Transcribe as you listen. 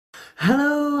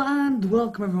Hello and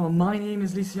welcome everyone, my name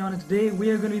is Lecion and today we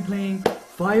are going to be playing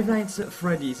Five Nights at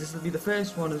Freddy's. This will be the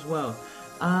first one as well.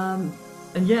 And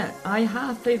yeah, I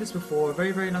have played this before, a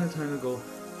very long time ago.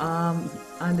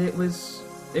 And it was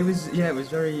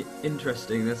very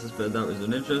interesting. That was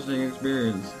an interesting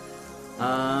experience.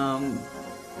 I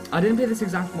didn't play this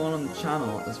exact one on the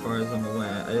channel as far as I'm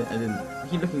aware. I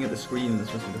keep looking at the screen and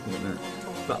it's supposed to be looking at that.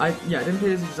 But I didn't play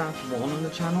this exact one on the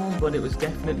channel, but it was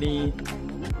definitely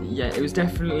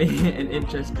an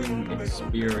interesting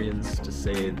experience to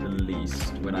say the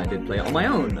least when I did play it on my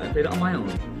own. I played it on my own.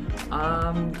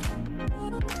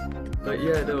 But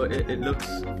yeah, no, it looks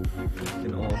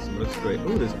fucking awesome. It looks great.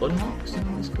 Oh, there's unlocks and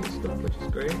all this cool stuff, which is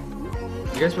great.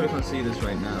 You guys probably can't see this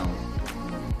right now.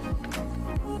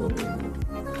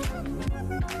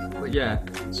 But yeah,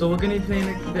 so we're gonna be playing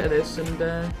a bit of this, and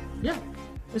yeah,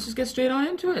 let's just get straight on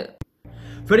into it.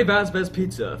 Freddy Fazbear's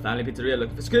Pizza, family pizzeria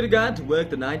looking for security guard to work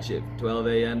the night shift, 12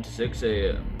 AM to 6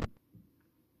 AM.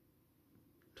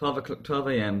 12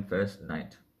 AM first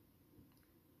night.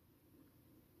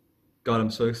 God,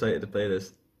 I'm so excited to play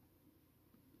this.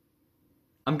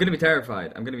 I'm gonna be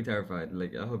terrified.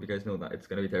 Like, I hope you guys know that. It's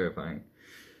gonna be terrifying.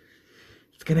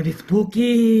 It's gonna be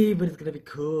spooky, but it's gonna be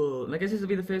cool. And I guess this will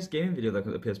be the first gaming video that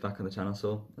appears back on the channel,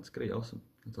 so that's gonna be awesome.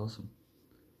 That's awesome.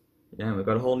 Yeah, we've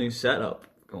got a whole new setup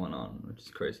going on, which is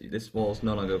crazy. This wall's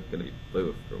no longer gonna be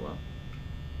blue for a while.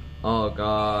 Oh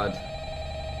god.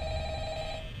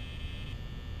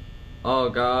 Oh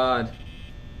god.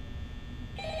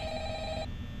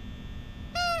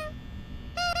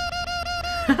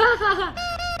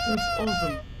 That's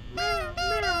awesome.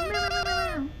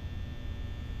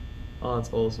 Oh,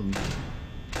 that's awesome.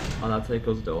 Oh, that's how you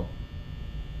close the door.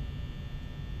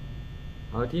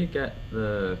 How do you get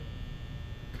the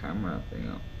camera thing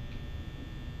up?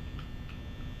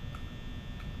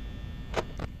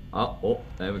 Oh,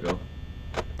 there we go.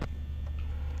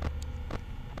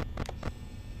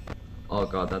 Oh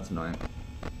god, that's annoying.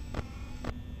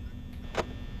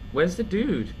 Where's the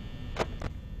dude?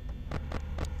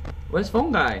 Where's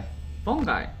Phone Guy? Phone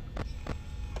Guy?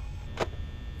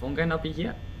 Phone Guy not be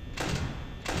here?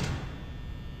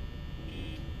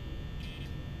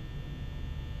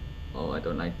 Oh, I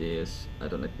don't like this. I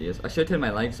don't like this. I should turn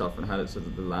my lights off and had it so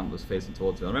that the lamp was facing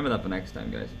towards me. I'll remember that for next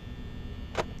time, guys.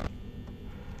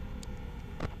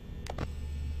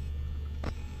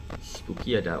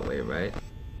 Spookier that way, right?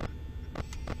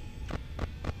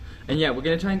 And yeah, we're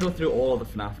gonna try and go through all of the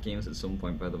FNAF games at some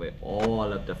point, by the way.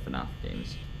 All of the FNAF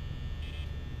games.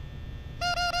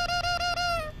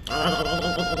 I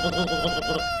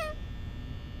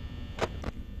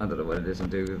don't know what it is I'm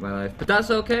doing with my life, but that's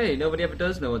okay. Nobody ever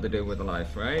does know what they're doing with their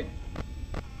life, right?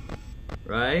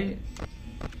 Right?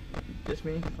 Just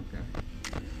me? Okay.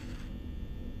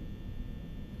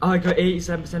 Oh, I got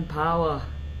 87% power.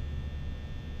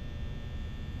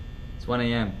 It's 1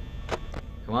 AM.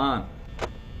 Come on.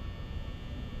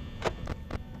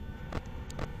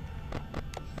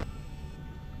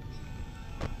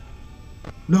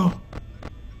 No!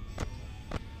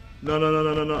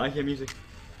 No, I hear music.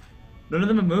 None of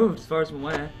them have moved as far as I'm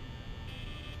aware.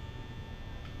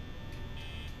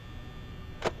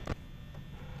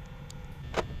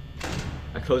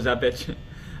 I close that bitch.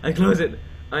 I close it.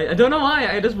 I don't know why,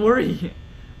 I just worry.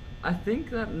 I think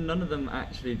that none of them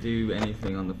actually do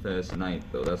anything on the first night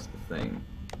though, that's the thing.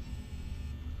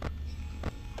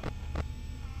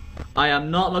 I am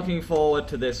not looking forward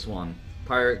to this one.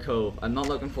 Pirate Cove. I'm not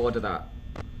looking forward to that.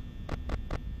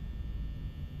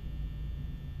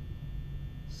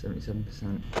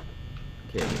 77%.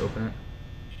 Okay, let me open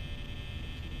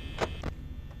it.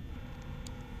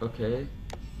 Okay.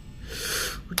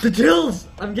 The chills!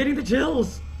 I'm getting the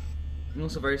chills! I'm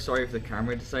also very sorry if the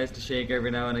camera decides to shake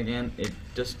every now and again. It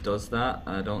just does that,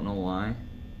 and I don't know why.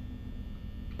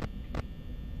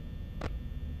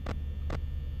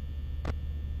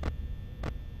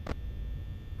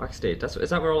 Backstage. Is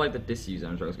that where all like the disused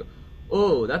animatronics go?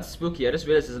 Oh, that's spooky. I just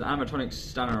realized there's an animatronic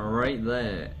standing right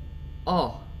there.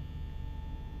 Oh.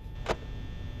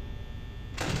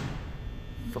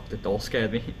 Fuck, the door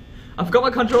scared me. I forgot my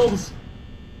controls!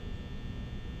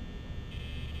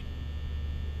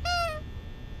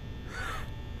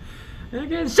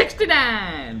 Again,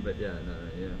 69! But yeah, no,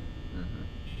 yeah.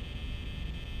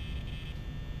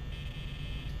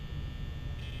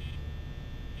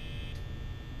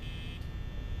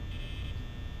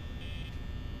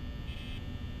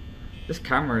 This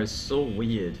camera is so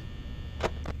weird. The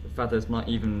fact that it's not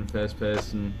even first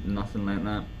person, nothing like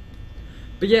that.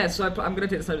 But yeah, so I'm going to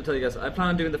take this time to tell you guys, I plan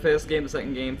on doing the first game, the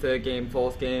second game, third game,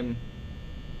 fourth game.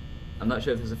 I'm not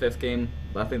sure if there's a fifth game,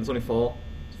 but I think there's only 4,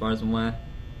 as far as I'm aware.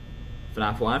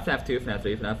 FNAF 1, FNAF 2, FNAF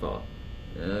 3, FNAF 4.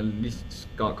 At least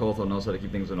Scott Cawthorne knows how to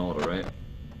keep things in order, right?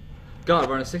 God,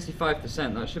 we're on a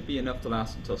 65%. That should be enough to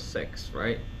last until 6,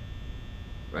 right?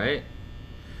 Right?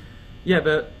 Yeah,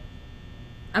 but...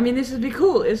 I mean, this would be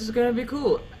cool. This is gonna be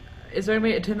cool. Is there a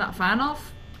way to turn that fan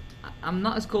off? I'm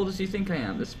not as cold as you think I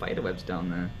am. There's spider webs down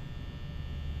there.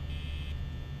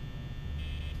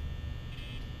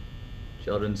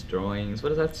 Children's drawings. What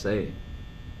does that say?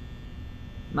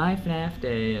 My FNAF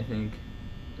day, I think.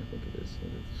 I think it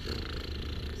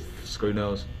is. Screw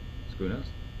nose. Screw nose?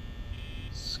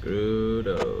 Screw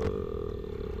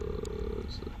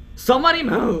nose. Somebody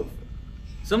move!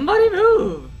 Somebody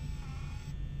move!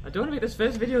 I don't want to make this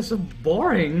first video so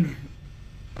boring.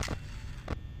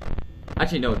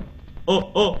 Actually, no.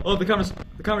 Oh, the cameras.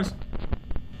 The cameras.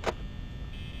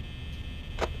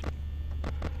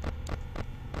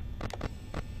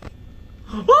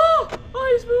 Oh,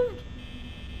 he's moved.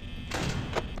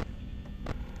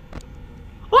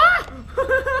 Ah!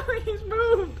 He's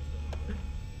moved.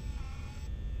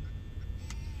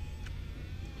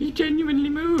 He genuinely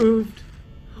moved.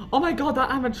 Oh my god, that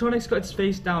animatronic's got its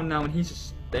face down now and he's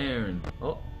just staring.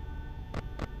 Oh.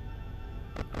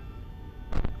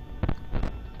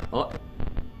 Oh.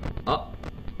 Oh.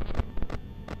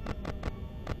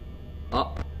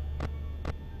 Oh.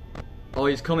 Oh,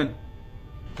 he's coming.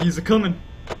 He's a-coming.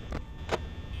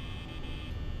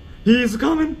 He's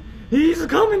a-coming. He's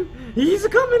a-coming. He's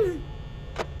a-coming.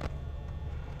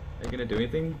 Are you gonna do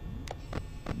anything?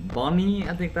 Bonnie,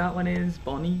 I think that one is.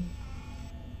 Bonnie.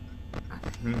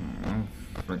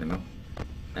 Fucking know.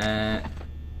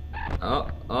 Oh,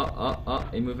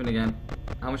 he's moving again.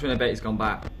 How much would I bet he's gone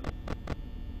back?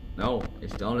 No,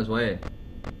 he's still on his way.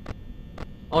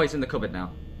 Oh, he's in the cupboard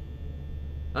now.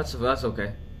 That's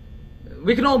okay.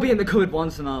 We can all be in the cupboard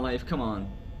once in our life, come on.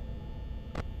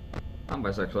 I'm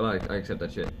bisexual, I accept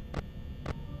that shit.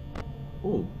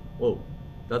 Oh, whoa,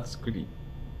 that's creepy.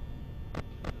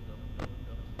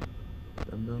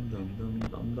 Dum dum dum dum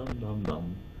dum dum dum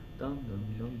dum. Dum dum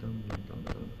dum dum dum dum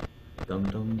dum. Dum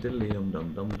dum diddly dum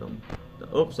dum dum dum.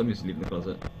 Oh, somebody's leaving the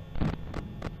closet.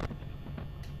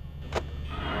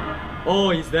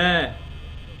 Oh, he's there.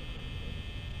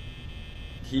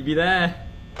 He be there.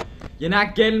 You're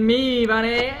not getting me,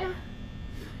 buddy.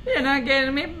 You're not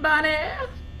getting me, buddy.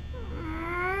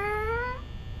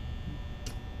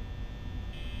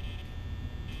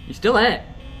 You're still there.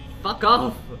 Fuck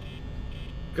off.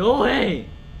 Go away.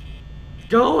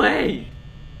 Go away.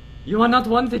 You are not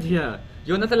wanted here.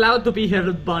 You are not allowed to be here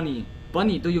with Bunny.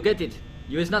 Bunny, do you get it?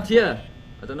 You is not here.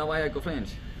 I don't know why I go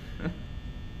French.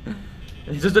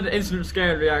 It's just an instant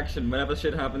scared reaction. Whenever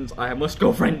shit happens, I must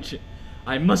go French.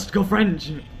 I must go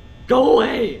French. Go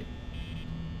away!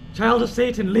 Child of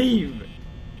Satan, leave!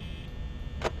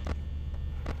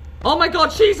 Oh my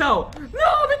god, she's out! No,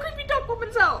 the creepy duck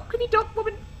woman's out! Creepy duck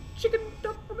woman, chicken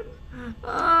duck woman.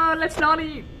 Let's not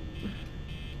eat.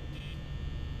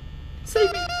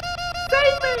 Save me!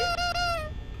 Save me!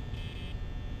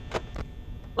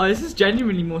 Oh, this is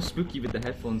genuinely more spooky with the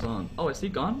headphones on. Oh, is he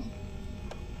gone?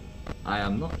 I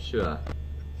am not sure.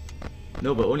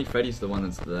 No, but only Freddy's the one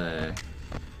that's there.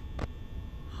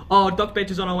 Oh, duck bait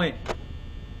is on our way.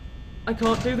 I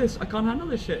can't do this. I can't handle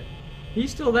this shit.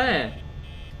 He's still there.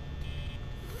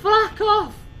 Flack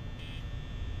off!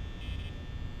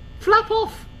 Flap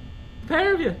off! A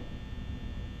pair of you.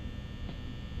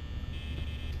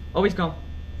 Oh, he's gone.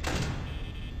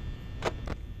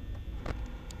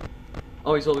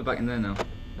 Oh, he's all the way back in there now.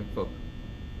 Thank fuck.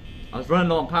 I was running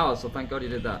low on power, so thank God you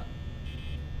did that.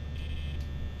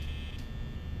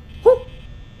 Whoo!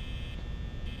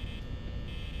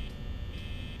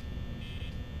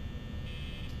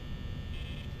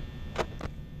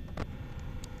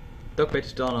 Duck bait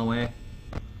is still on our way.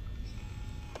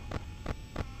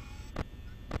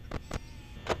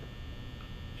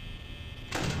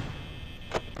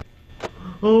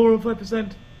 Oh, we're on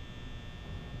 5%.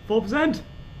 4%.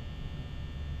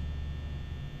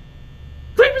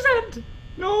 3%!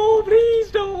 No,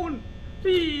 please don't.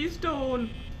 Please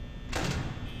don't.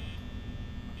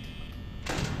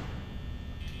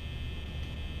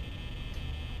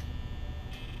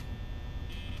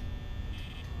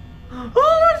 Oh,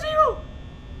 where's you?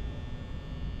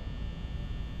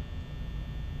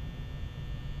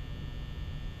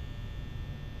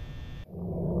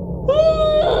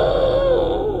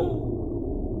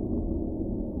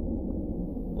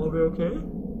 Are we okay?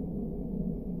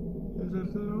 Is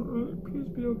everything alright? Please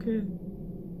be okay.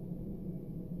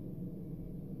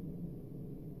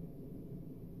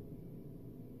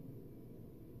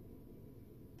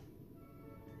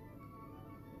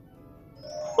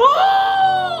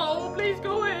 Oh! Please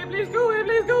go away! Please go away!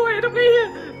 Please go away! Please!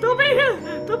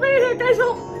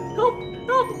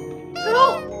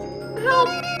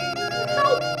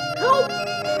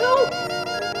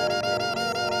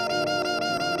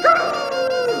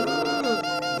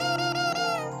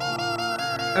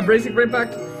 I'm bracing for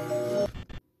impact.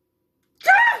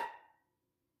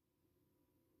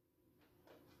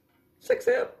 6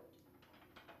 a.m.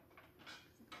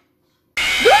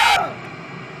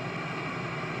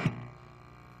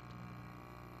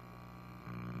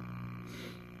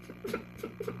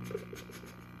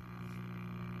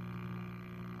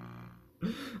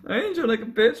 I ain't you like a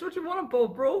bitch. What you want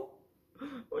about, bro?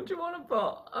 What you want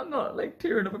about? I'm not like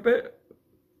tearing up a bit.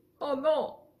 Oh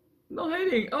no. No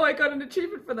hating. Oh, I got an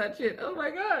achievement for that shit. Oh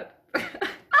my god.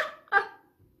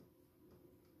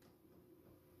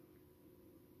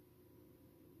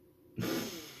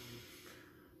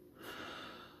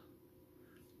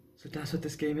 So that's what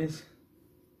this game is.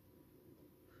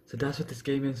 So that's what this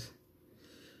game is.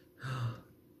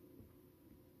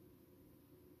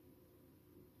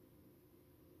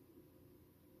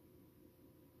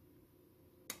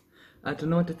 I don't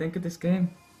know what to think of this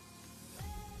game.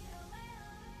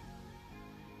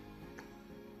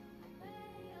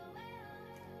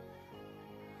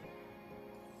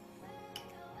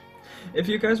 If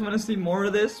you guys want to see more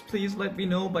of this, please let me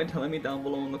know by telling me down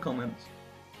below in the comments.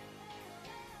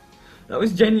 That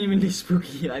was genuinely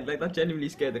spooky. Like that genuinely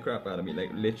scared the crap out of me. Like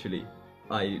literally,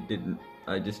 I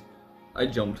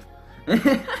jumped.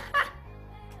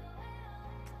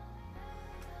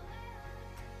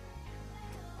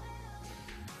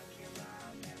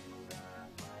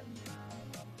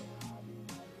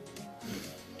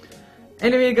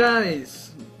 Anyway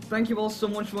guys, thank you all so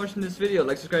much for watching this video.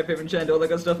 Like, subscribe, favorite, share, and all that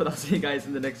good stuff, and I'll see you guys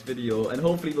in the next video. And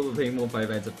hopefully we'll be playing more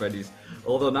Five Nights at Freddy's,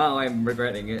 although now I'm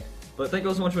regretting it. But thank you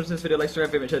all so much for watching this video. Like,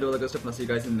 subscribe, favorite, share, and all that good stuff, and I'll see you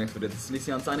guys in the next video. This is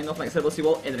Lecion signing off. Like I said, we'll see you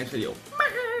all in the next video.